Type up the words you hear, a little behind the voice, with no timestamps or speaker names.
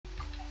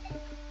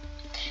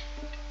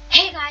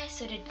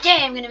so today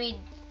I'm gonna be.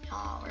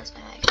 Oh, where's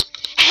my mic?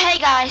 Hey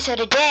guys, so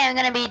today I'm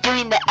gonna be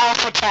doing the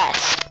alpha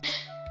test.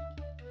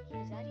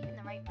 Is that even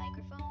the right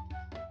microphone?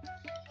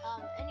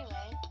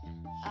 Anyway,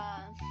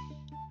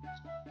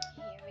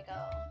 here we go.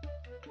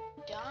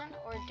 Dawn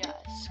or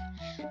dusk?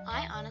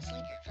 I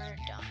honestly prefer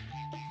dawn.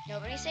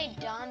 Nobody say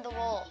Dawn the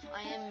wolf.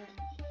 I am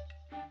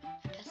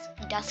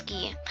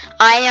dusky.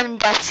 I am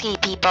dusky,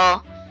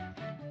 people.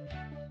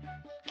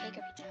 Cake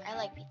or pizza? I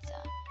like pizza.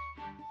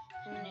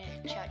 I'm gonna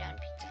chow down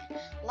pizza.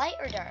 Light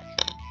or dark?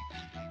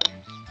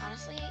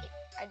 Honestly,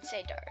 I'd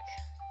say dark.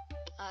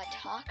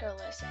 Talk or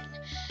listen?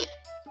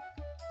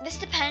 This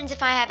depends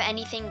if I have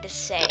anything to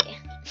say.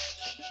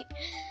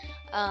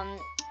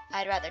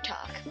 I'd rather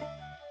talk.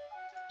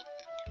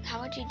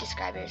 How would you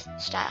describe your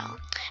style?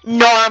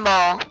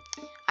 Normal.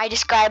 I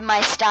describe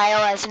my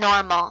style as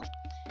normal.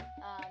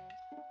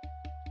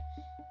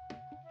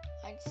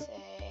 I'd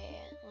say,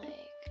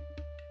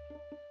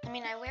 I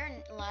mean, I wear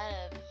a lot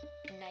of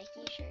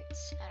Nike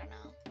shirts. I don't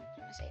know. I'm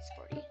gonna say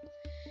sporty.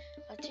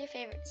 What's your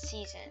favorite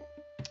season?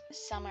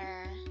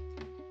 Summer,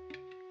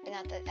 but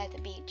not at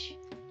the beach.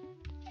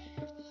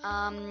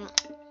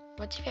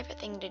 What's your favorite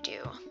thing to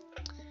do?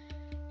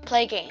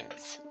 Play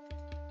games.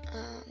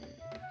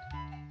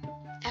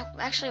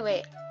 Actually,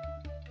 wait.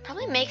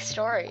 Probably make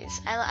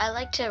stories. I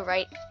like to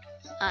write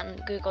on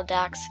Google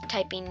Docs,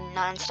 typing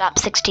nonstop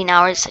 16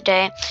 hours a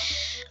day.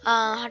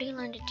 How do you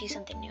learn to do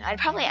something new? I'd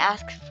probably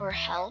ask for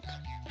help.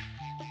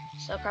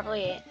 So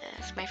probably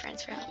ask my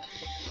friends for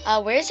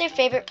help. Where's your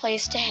favorite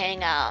place to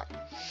hang out?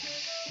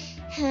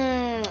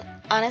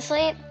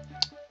 Honestly,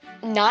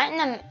 not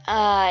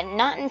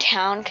in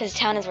town, because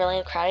town is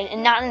really crowded,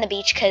 and not in the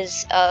beach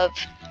because of,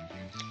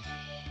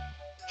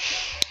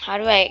 how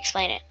do I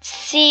explain it?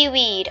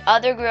 Seaweed,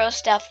 other gross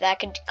stuff that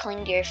could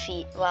cling to your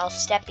feet while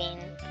stepping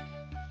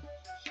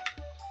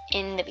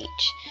in the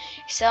beach.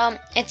 So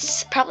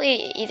it's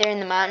probably either in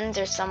the mountains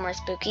or somewhere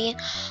spooky.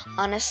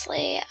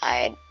 Honestly,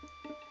 I'd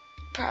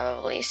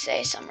probably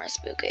say somewhere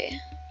spooky.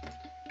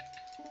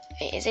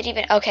 Wait, is it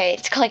even? Okay,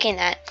 it's clicking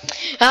that.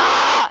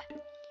 Ah!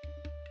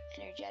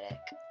 Energetic.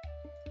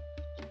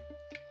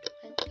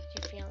 What do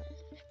you feel?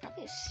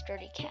 Probably a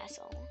sturdy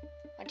castle.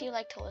 What do you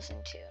like to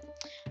listen to?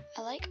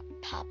 I like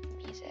pop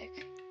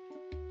music.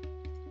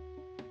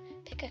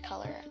 Pick a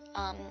color.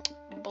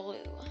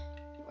 Blue.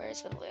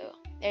 Where's the blue?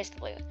 There's the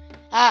blue.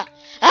 Ah!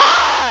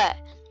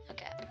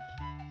 Okay.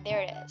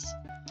 There it is.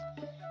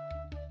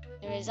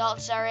 The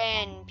results are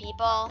in,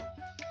 people.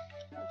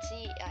 Let's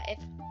see if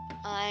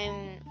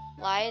I'm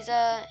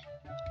Liza,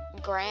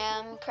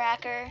 Graham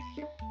Cracker,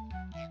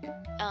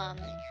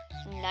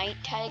 Night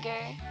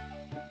Tiger,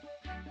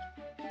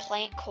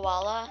 Plant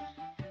Koala,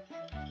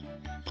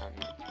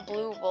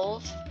 Blue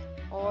Wolf,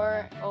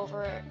 or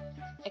Over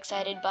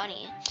Excited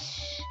Bunny.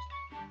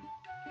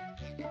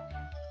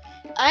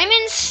 I'm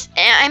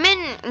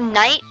in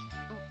Night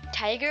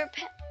Tiger.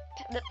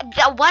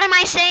 What am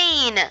I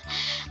saying?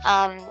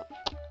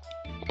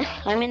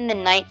 I'm in the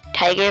Night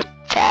Tiger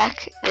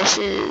pack. This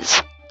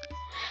is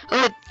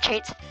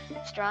traits: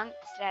 strong,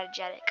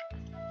 strategic,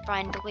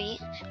 friendly,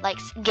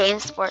 likes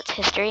games, sports,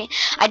 history.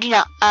 I do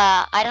not.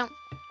 I don't.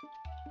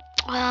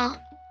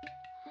 Well,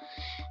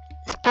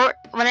 sport.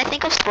 When I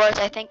think of sports,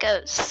 I think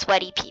of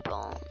sweaty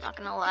people. Not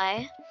gonna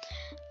lie.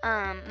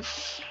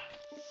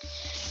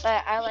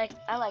 But I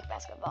like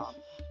basketball.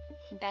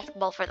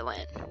 Basketball for the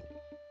win.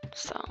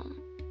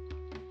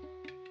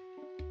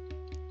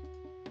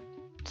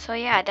 So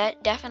yeah,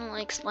 that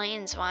definitely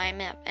explains why I'm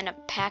in a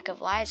pack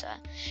of Liza.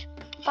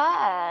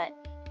 But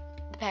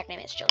the pack name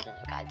is Children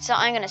of God, so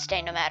I'm gonna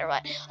stay no matter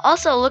what.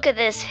 Also, look at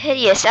this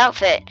hideous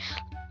outfit.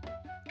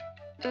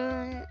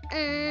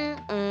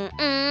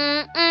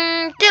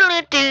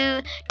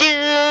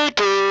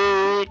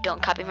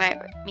 Don't copyright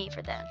me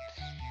for that.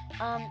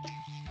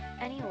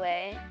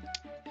 Anyway,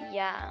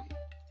 yeah.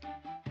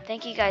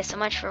 Thank you guys so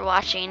much for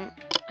watching.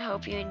 I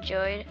hope you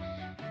enjoyed.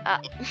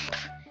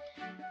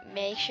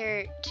 Make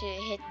sure to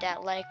hit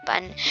that like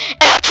button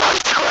and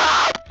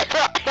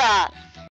subscribe.